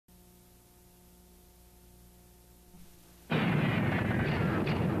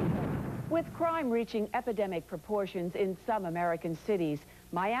With crime reaching epidemic proportions in some American cities,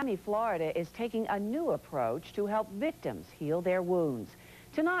 Miami, Florida is taking a new approach to help victims heal their wounds.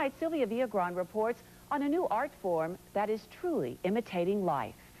 Tonight, Sylvia Viagran reports on a new art form that is truly imitating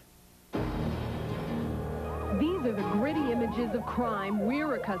life. These are the gritty images of crime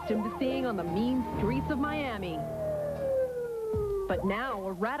we're accustomed to seeing on the mean streets of Miami. But now,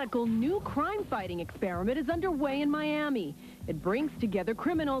 a radical new crime-fighting experiment is underway in Miami. It brings together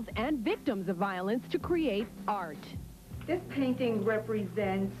criminals and victims of violence to create art. This painting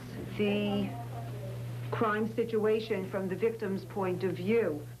represents the crime situation from the victim's point of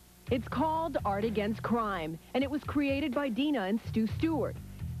view. It's called Art Against Crime, and it was created by Dina and Stu Stewart.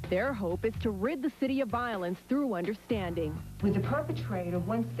 Their hope is to rid the city of violence through understanding. With the perpetrator,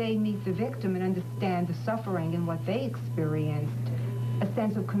 once they meet the victim and understand the suffering and what they experienced, a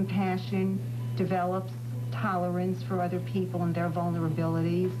sense of compassion develops, tolerance for other people and their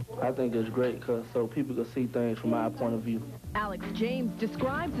vulnerabilities. I think it's great so people can see things from my point of view. Alex James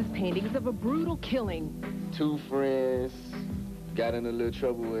describes his paintings of a brutal killing. Two friends got in a little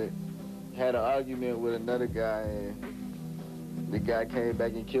trouble with, had an argument with another guy, and the guy came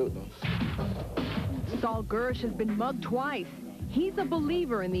back and killed them. Saul Gersh has been mugged twice. He's a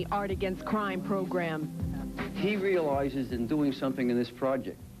believer in the Art Against Crime program. He realizes in doing something in this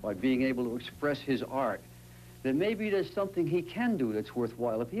project, by being able to express his art, that maybe there's something he can do that's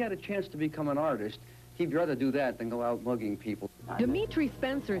worthwhile. If he had a chance to become an artist, he'd rather do that than go out mugging people. Dimitri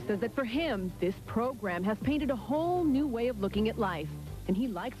Spencer says that for him, this program has painted a whole new way of looking at life, and he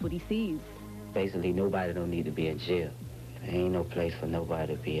likes what he sees. Basically, nobody don't need to be in jail. There ain't no place for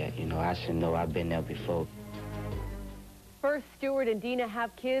nobody to be at. You know, I should know. I've been there before. First, Stuart and Dina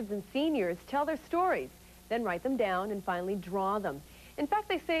have kids and seniors tell their stories, then write them down and finally draw them. In fact,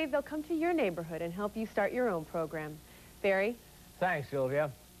 they say they'll come to your neighborhood and help you start your own program. Barry? Thanks,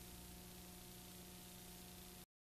 Sylvia.